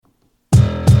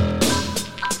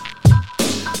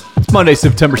It's Monday,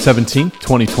 September 17th,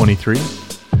 2023.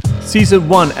 Season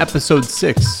 1, Episode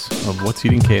 6 of What's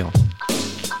Eating Kale.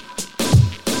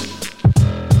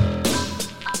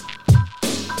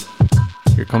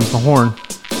 Here comes the horn.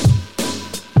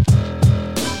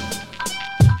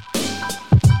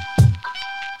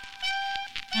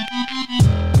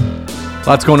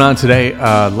 Lots going on today.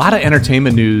 A lot of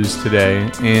entertainment news today,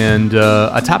 and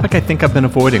a topic I think I've been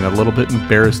avoiding, a little bit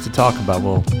embarrassed to talk about.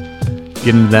 We'll get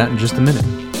into that in just a minute.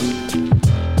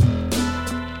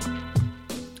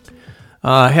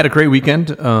 I had a great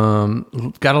weekend.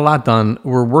 Got a lot done.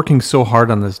 We're working so hard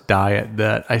on this diet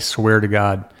that I swear to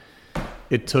God,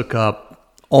 it took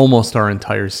up almost our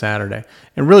entire Saturday.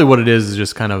 And really what it is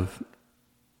just kind of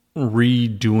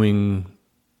redoing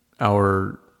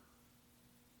our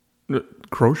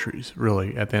groceries,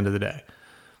 really, at the end of the day.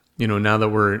 You know, now that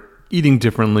we're eating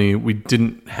differently, we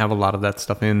didn't have a lot of that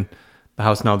stuff in the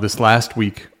house. Now, this last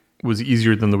week was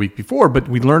easier than the week before, but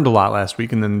we learned a lot last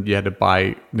week, and then you had to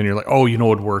buy, then you're like, oh, you know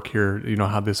what would work here, you know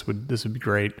how this would be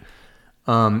great.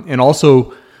 And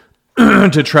also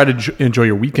to try to enjoy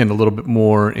your weekend a little bit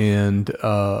more and,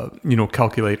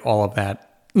 calculate all of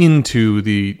that into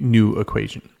the new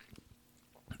equation.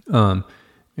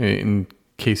 In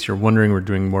case you're wondering, we're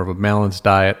doing more of a balanced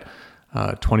diet,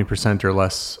 20% or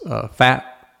less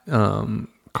fat.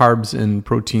 Carbs and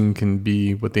protein can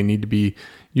be what they need to be.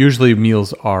 Usually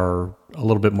meals are a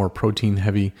little bit more protein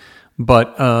heavy,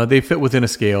 but they fit within a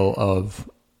scale of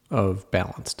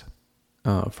balanced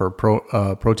for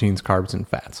proteins, carbs, and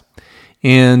fats.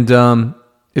 And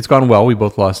it's gone well. We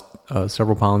both lost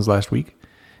several pounds last week,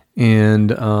 and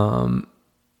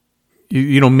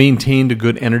maintained a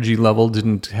good energy level.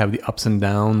 Didn't have the ups and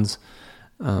downs.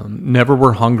 Never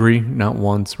were hungry, not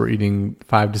once. We're eating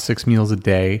 5 to 6 meals a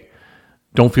day.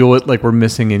 Don't feel it like we're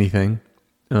missing anything.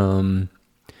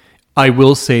 I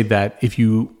will say that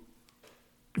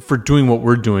for doing what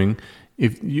we're doing,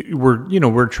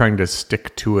 we're trying to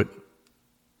stick to it,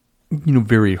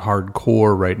 very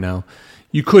hardcore right now.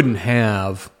 You couldn't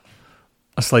have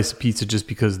a slice of pizza just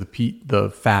because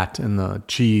the fat and the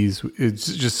cheese, it's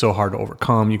just so hard to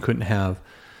overcome. You couldn't have,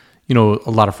 a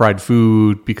lot of fried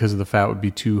food because of the fat would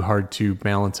be too hard to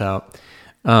balance out.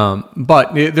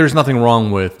 But there's nothing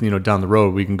wrong with, down the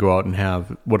road, we can go out and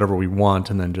have whatever we want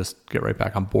and then just get right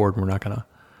back on board. We're not going to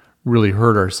really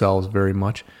hurt ourselves very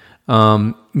much.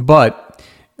 But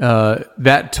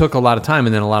that took a lot of time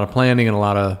and then a lot of planning and a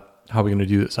lot of how we're going to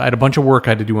do this. I had a bunch of work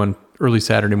I had to do on early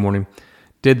Saturday morning,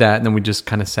 did that. And then we just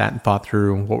kind of sat and thought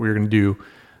through what we were going to do.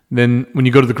 Then when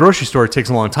you go to the grocery store, it takes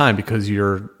a long time because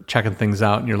you're checking things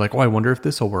out and you're like, oh, I wonder if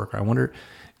this will work. I wonder.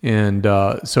 And,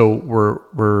 so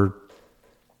we're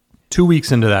 2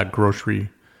 weeks into that grocery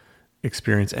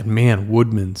experience, and man,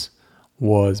 Woodman's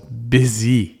was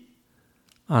busy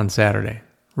on Saturday,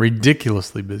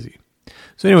 ridiculously busy.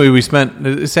 So anyway,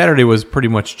 Saturday was pretty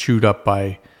much chewed up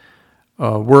by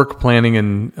work, planning,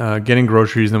 and getting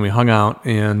groceries. Then we hung out,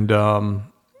 and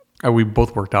we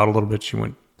both worked out a little bit. She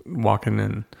went walking,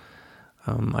 and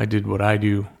I did what I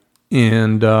do.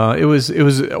 And it was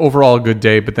overall a good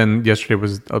day, but then yesterday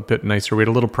was a bit nicer. We had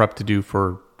a little prep to do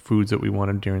for foods that we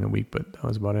wanted during the week, but that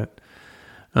was about it.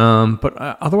 But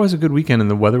otherwise a good weekend, and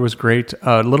the weather was great.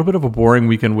 A little bit of a boring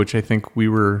weekend, which I think we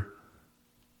were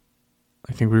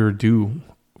due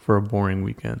for a boring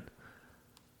weekend.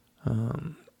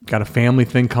 Got a family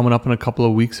thing coming up in a couple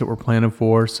of weeks that we're planning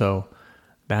for, so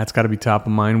that's got to be top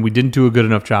of mind. We didn't do a good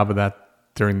enough job of that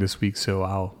during this week, so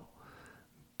I'll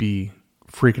be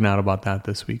freaking out about that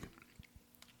this week.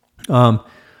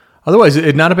 Otherwise,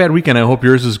 not a bad weekend. I hope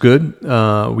yours is good.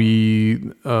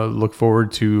 We look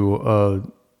forward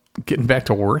to getting back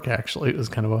to work, actually. It was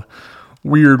kind of a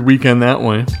weird weekend that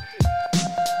way.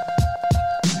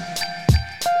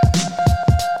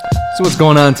 So what's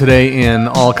going on today in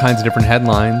all kinds of different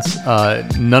headlines?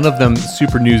 None of them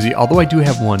super newsy, although I do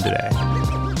have one today.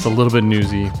 It's a little bit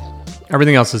newsy.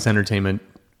 Everything else is entertainment,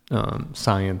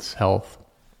 science, health,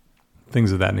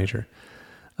 things of that nature.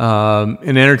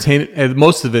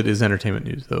 Most of it is entertainment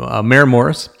news, though. Marren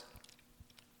Morris,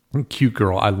 cute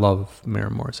girl. I love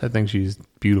Marren Morris. I think she's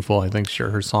beautiful. I think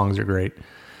her songs are great.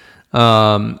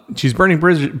 She's burning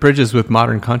bridges with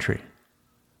modern country,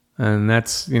 and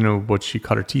that's what she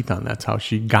cut her teeth on. That's how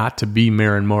she got to be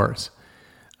Marren Morris.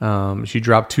 She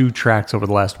dropped 2 tracks over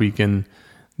the last week, and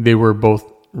they were both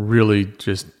really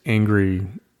just angry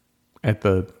at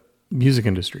the music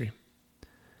industry,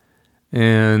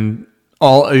 and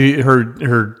all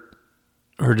her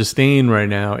disdain right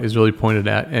now is really pointed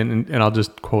at, and I'll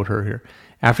just quote her here.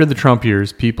 After the Trump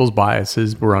years, people's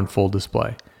biases were on full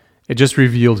display. It just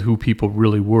revealed who people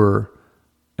really were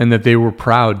and that they were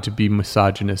proud to be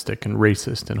misogynistic and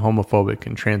racist and homophobic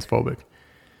and transphobic.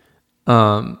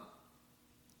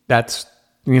 That's,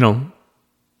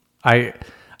 I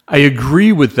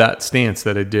agree with that stance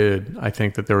that it did. I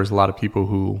think that there was a lot of people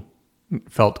who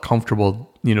felt comfortable,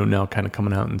 now kind of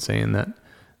coming out and saying that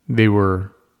they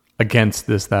were against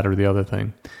this, that, or the other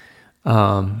thing.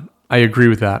 I agree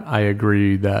with that. I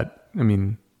agree that,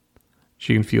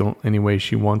 she can feel any way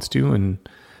she wants to, and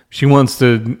she wants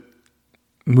to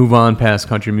move on past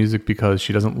country music because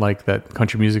she doesn't like that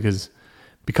country music is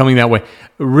becoming that way.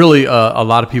 Really, a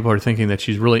lot of people are thinking that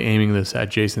she's really aiming this at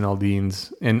Jason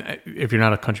Aldean's. And if you're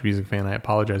not a country music fan, I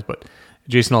apologize, but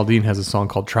Jason Aldean has a song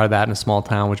called "Try That in a Small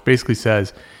Town," which basically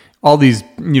says all these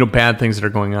bad things that are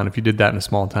going on. If you did that in a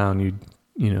small town,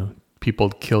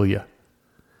 people'd kill you.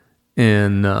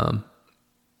 And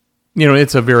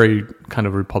it's a very kind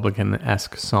of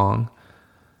Republican-esque song.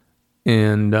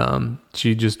 And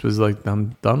she just was like,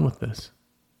 I'm done with this.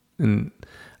 And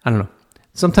I don't know.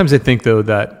 Sometimes I think, though,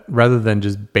 that rather than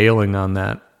just bailing on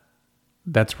that,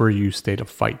 that's where you stay to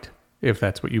fight, if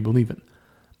that's what you believe in.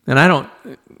 And I don't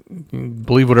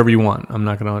believe whatever you want. I'm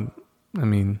not going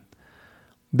to,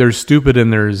 there's stupid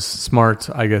and there's smart.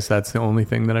 I guess that's the only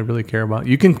thing that I really care about.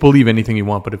 You can believe anything you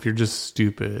want, but if you're just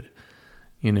stupid,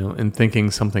 and thinking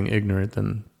something ignorant,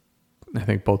 then I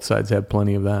think both sides have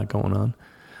plenty of that going on.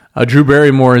 Drew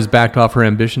Barrymore has backed off her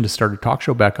ambition to start a talk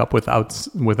show back up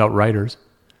without writers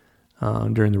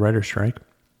during the writer's strike.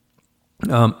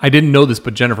 I didn't know this,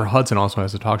 but Jennifer Hudson also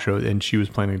has a talk show, and she was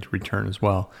planning to return as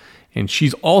well. And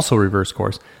she's also reverse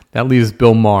course. That leaves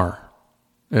Bill Maher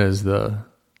as the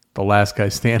last guy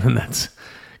standing that's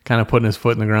kind of putting his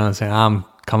foot in the ground and saying, I'm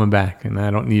coming back, and I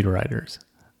don't need writers.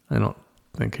 I don't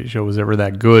think his show was ever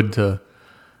that good to...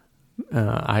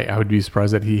 I would be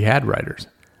surprised that he had writers.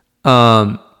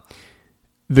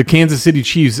 The Kansas City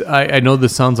Chiefs, I know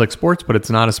this sounds like sports, but it's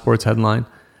not a sports headline.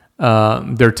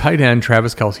 Their tight end,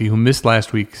 Travis Kelce, who missed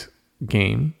last week's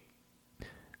game,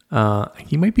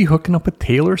 he might be hooking up with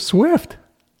Taylor Swift.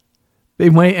 They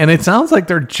might, and it sounds like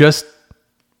they're just,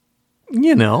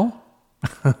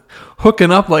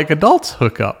 hooking up like adults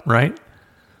hook up, right?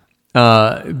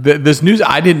 This news,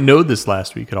 I didn't know this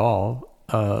last week at all.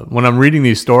 When I'm reading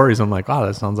these stories, I'm like, wow,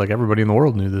 that sounds like everybody in the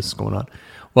world knew this was going on.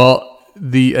 Well,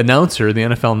 the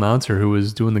NFL announcer who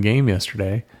was doing the game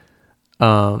yesterday,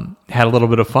 had a little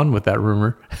bit of fun with that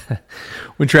rumor.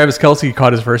 When Travis Kelce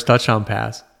caught his first touchdown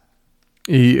pass,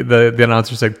 the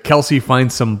announcer said, Kelce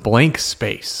finds some blank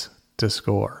space to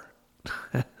score.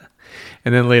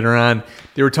 And then later on,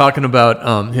 they were talking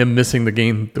about him missing the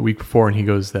game the week before, and he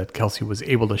goes that Kelce was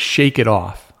able to shake it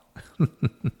off.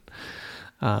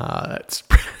 That's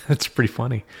pretty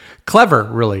funny. Clever,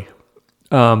 really.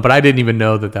 But I didn't even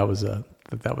know that was a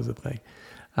thing.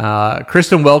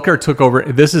 Kristen Welker took over.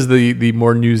 This is the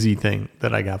more newsy thing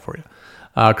that I got for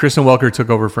you. Kristen Welker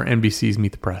took over for NBC's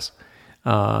Meet the Press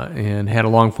and had a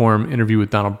long-form interview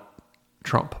with Donald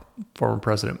Trump, former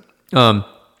president. I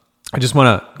just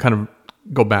want to kind of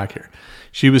go back here.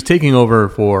 She was taking over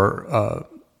for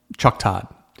Chuck Todd,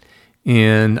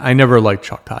 and I never liked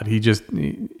Chuck Todd.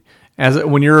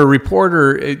 When you're a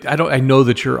reporter, I know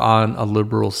that you're on a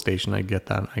liberal station. I get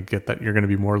that. I get that you're going to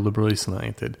be more liberally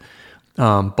slanted.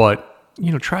 But,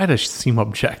 try to seem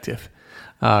objective.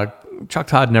 Chuck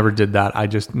Todd never did that. I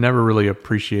just never really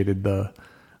appreciated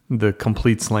the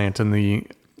complete slant and the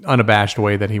unabashed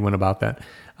way that he went about that.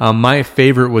 My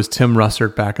favorite was Tim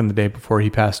Russert back in the day before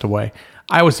he passed away.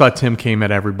 I always thought Tim came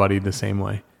at everybody the same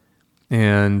way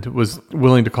and was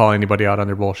willing to call anybody out on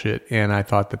their bullshit. And I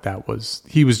thought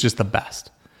he was just the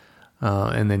best.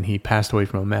 And then he passed away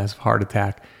from a massive heart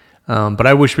attack. But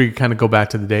I wish we could kind of go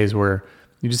back to the days where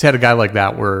you just had a guy like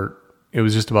that where it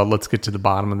was just about let's get to the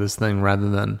bottom of this thing rather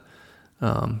than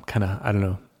kind of, I don't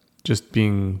know, just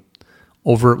being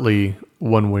overtly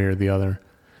one way or the other.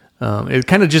 It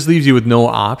kind of just leaves you with no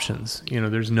options.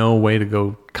 There's no way to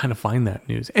go kind of find that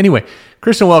news. Anyway,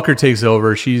 Kristen Welker takes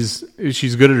over. She's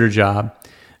good at her job.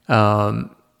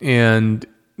 And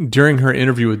during her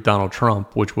interview with Donald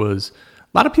Trump, which was,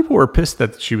 a lot of people were pissed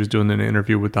that she was doing an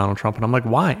interview with Donald Trump. And I'm like,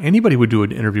 why? Anybody would do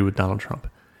an interview with Donald Trump.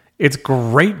 It's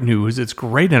great news. It's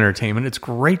great entertainment. It's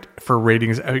great for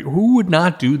ratings. Who would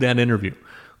not do that interview?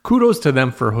 Kudos to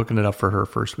them for hooking it up for her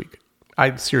first week.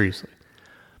 Seriously.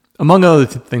 Among other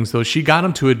things, though, she got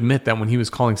him to admit that when he was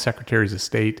calling secretaries of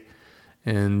state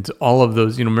and all of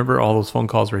those, remember all those phone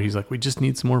calls where he's like, we just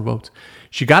need some more votes.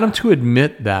 She got him to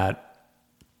admit that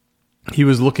he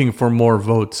was looking for more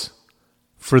votes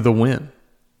for the win.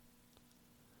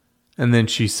 And then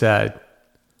she said,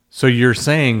 so you're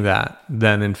saying that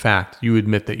then, in fact, you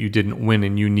admit that you didn't win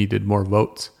and you needed more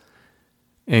votes.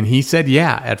 And he said,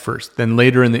 yeah, at first. Then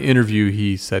later in the interview,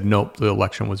 he said, nope, the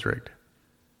election was rigged.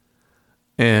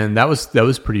 And that was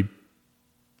pretty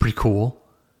cool.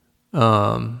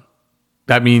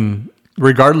 I mean,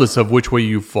 regardless of which way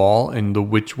you fall and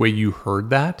which way you heard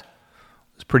that,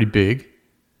 it's pretty big.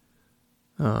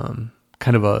 Kind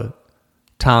of a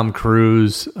Tom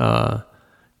Cruise,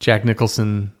 Jack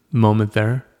Nicholson moment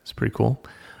there. It's pretty cool.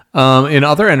 In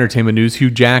other entertainment news,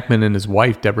 Hugh Jackman and his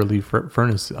wife, Deborah Lee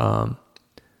Furness,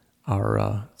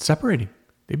 are separating.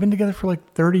 They've been together for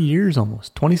like 30 years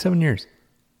almost, 27 years.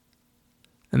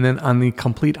 And then on the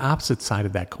complete opposite side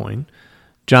of that coin,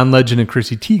 John Legend and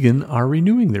Chrissy Teigen are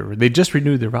they just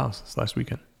renewed their vows this last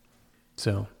weekend.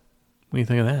 So, what do you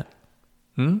think of that?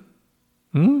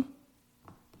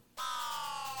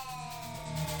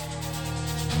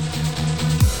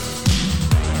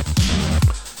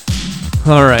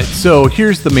 All right, so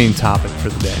here's the main topic for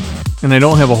the day. And I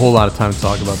don't have a whole lot of time to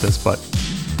talk about this, but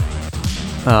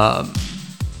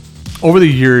over the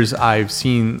years, I've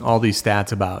seen all these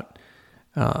stats about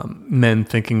men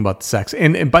thinking about sex.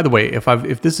 And by the way,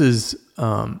 if this is,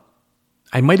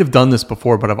 I might have done this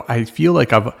before, but I feel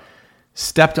like I've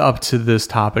stepped up to this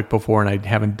topic before and I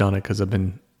haven't done it because I've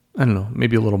been, I don't know,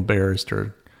 maybe a little embarrassed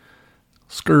or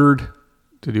scared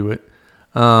to do it.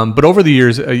 But over the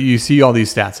years, you see all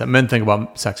these stats that men think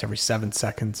about sex every 7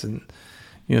 seconds, and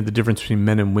the difference between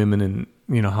men and women, and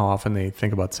how often they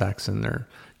think about sex and their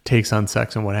takes on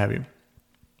sex and what have you.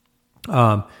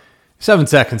 7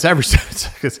 seconds, every 7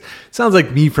 seconds. Sounds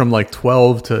like me from like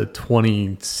 12 to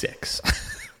 26.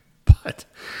 But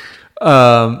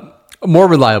more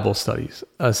reliable studies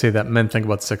say that men think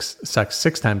about sex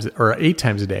 6 times or 8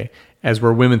 times a day, as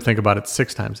where women think about it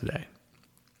 6 times a day.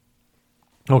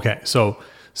 Okay, so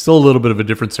still a little bit of a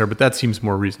difference there, but that seems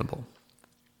more reasonable.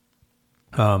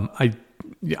 I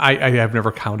have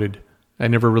never counted. I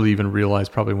never really even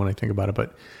realized probably when I think about it,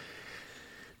 but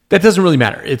that doesn't really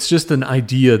matter. It's just an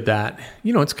idea that,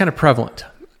 it's kind of prevalent.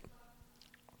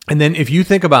 And then if you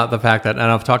think about the fact that, and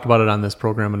I've talked about it on this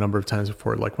program a number of times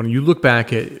before, like when you look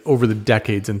back at over the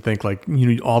decades and think like,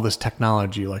 all this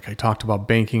technology, like I talked about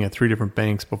banking at 3 different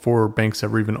banks before banks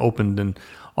ever even opened, and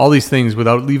all these things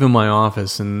without leaving my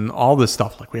office and all this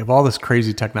stuff. Like we have all this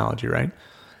crazy technology, right?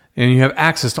 And you have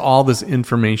access to all this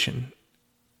information.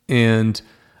 And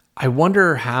I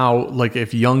wonder how, like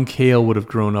if young Kale would have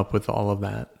grown up with all of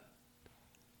that,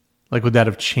 like would that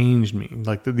have changed me?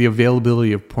 Like the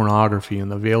availability of pornography and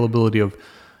the availability of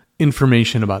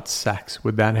information about sex,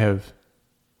 would that have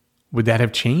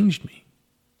changed me?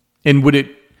 And would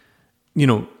it,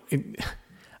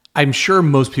 I'm sure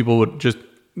most people would just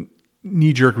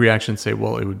knee-jerk reaction say,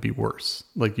 well, it would be worse.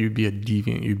 Like you'd be a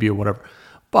deviant, you'd be a whatever.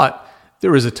 But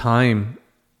there was an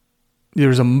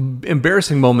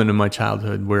embarrassing moment in my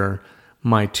childhood where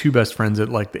my 2 best friends at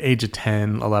like the age of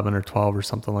 10, 11 or 12 or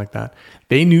something like that,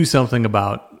 they knew something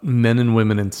about men and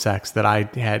women and sex that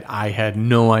I had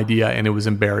no idea, and it was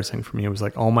embarrassing for me. It was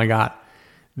like, oh my God,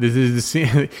 it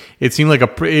seemed like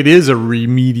it is a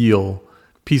remedial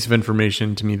piece of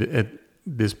information to me at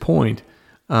this point.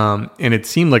 And it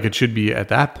seemed like it should be at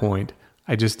that point.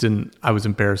 I was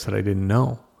embarrassed that I didn't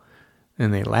know.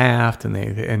 And they laughed and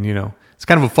it's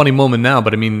kind of a funny moment now,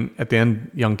 but I mean, at the end,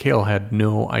 young Kale had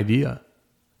no idea.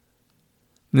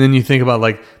 And then you think about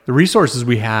like the resources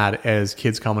we had as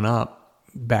kids coming up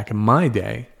back in my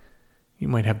day. You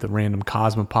might have the random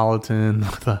Cosmopolitan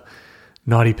with a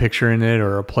naughty picture in it,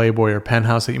 or a Playboy or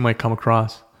Penthouse that you might come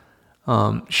across.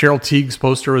 Cheryl Teague's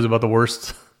poster was about the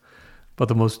worst, about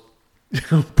the most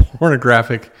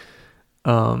pornographic,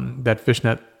 that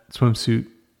fishnet swimsuit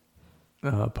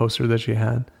poster that she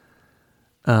had.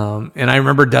 And I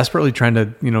remember desperately trying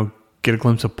to, get a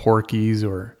glimpse of Porky's,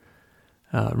 or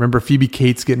remember Phoebe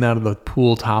Cates getting out of the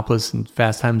pool topless in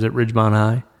Fast Times at Ridgemont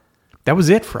High. That was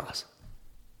it for us.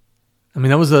 I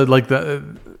mean, that was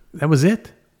that was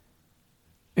it.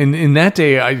 And in that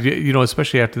day,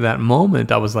 especially after that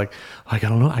moment, I was like, I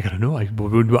gotta know. I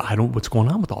don't, what's going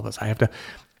on with all this? I have to,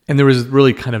 and there was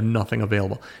really kind of nothing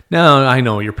available. Now, I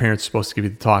know your parents are supposed to give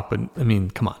you the talk, but I mean,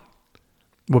 come on.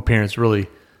 What parents really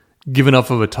give enough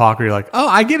of a talk where you're like, oh,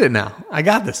 I get it now. I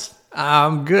got this.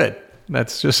 I'm good.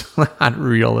 That's just not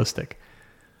realistic.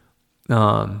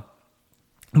 But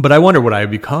I wonder what I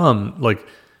have become. Like,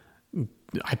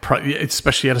 I probably,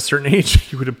 especially at a certain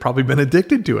age, you would have probably been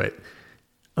addicted to it.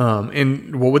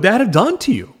 And what would that have done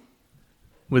to you?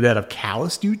 Would that have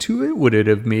calloused you to it? Would it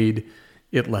have made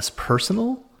it less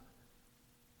personal?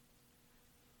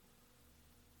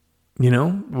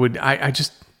 Would I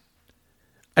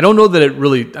don't know that it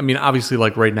really, I mean, obviously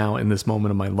like right now in this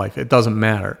moment of my life, it doesn't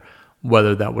matter.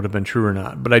 whether that would have been true or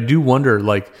not. But I do wonder,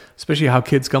 like, especially how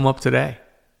kids come up today.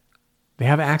 They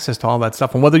have access to all that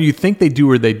stuff. And whether you think they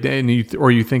do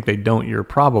or you think they don't, you're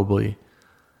probably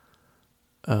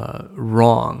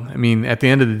wrong. I mean, at the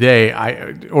end of the day,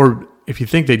 or if you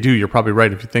think they do, you're probably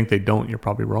right. If you think they don't, you're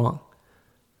probably wrong.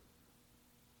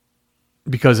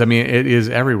 Because, I mean, it is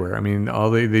everywhere. I mean,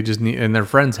 all they just need, and their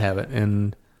friends have it.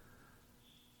 And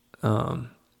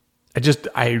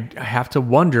I have to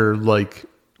wonder, like,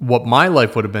 what my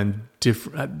life would have been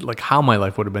different, like how my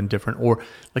life would have been different, or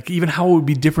like even how it would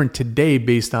be different today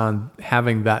based on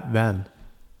having that then.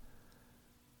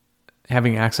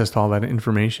 Having access to all that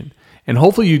information. And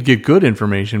hopefully you'd get good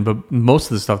information, but most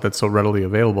of the stuff that's so readily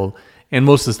available, and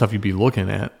most of the stuff you'd be looking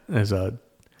at as a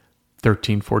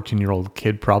 13, 14-year-old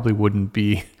kid probably wouldn't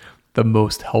be the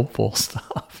most helpful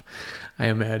stuff, I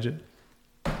imagine.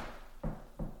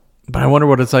 But I wonder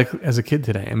what it's like as a kid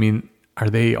today. I mean, are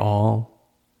they all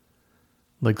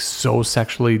like so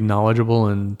sexually knowledgeable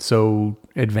and so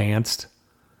advanced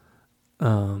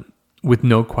with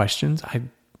no questions?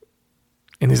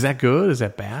 And is that good? Is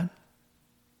that bad?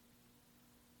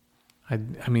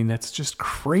 I mean, that's just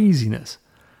craziness.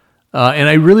 And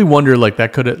I really wonder, like,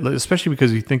 that could, especially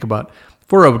because you think about,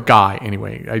 for a guy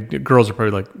anyway, girls are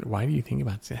probably like, why do you think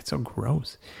about that? That's so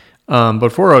gross. But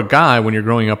for a guy, when you're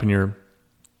growing up and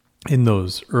in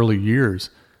those early years,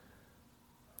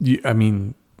 I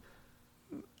mean,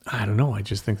 I don't know. I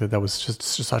just think that was just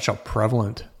such a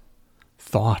prevalent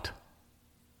thought.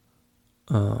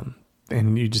 And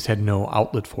you just had no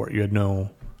outlet for it. You had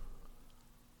no,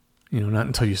 not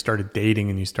until you started dating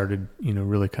and you started,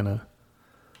 really kind of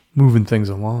moving things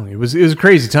along. It was a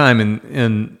crazy time.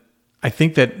 And I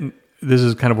think that this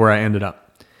is kind of where I ended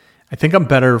up. I think I'm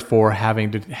better for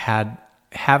having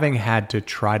had to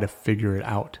try to figure it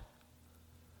out.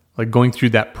 Like going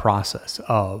through that process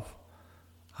of,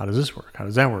 how does this work? How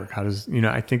does that work?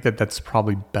 I think that that's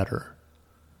probably better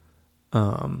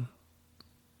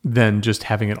than just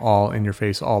having it all in your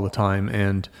face all the time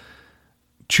and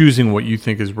choosing what you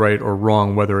think is right or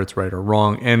wrong, whether it's right or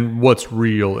wrong, and what's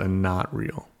real and not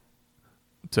real.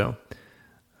 So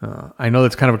I know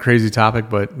that's kind of a crazy topic,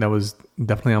 but that was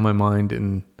definitely on my mind,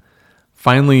 and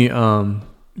finally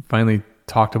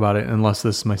talked about it. Unless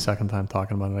this is my second time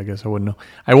talking about it, I guess I wouldn't know.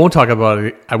 I won't talk about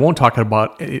it.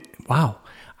 Wow.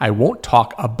 I won't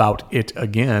talk about it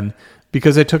again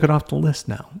because I took it off the list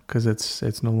now because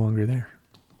it's no longer there.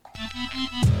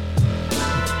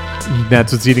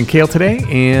 That's what's eating kale today,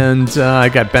 and I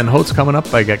got Ben Holtz coming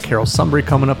up. I got Carol Sumbry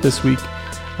coming up this week,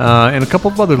 and a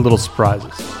couple of other little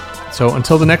surprises. So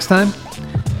until the next time,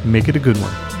 make it a good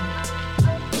one.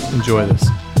 Enjoy this.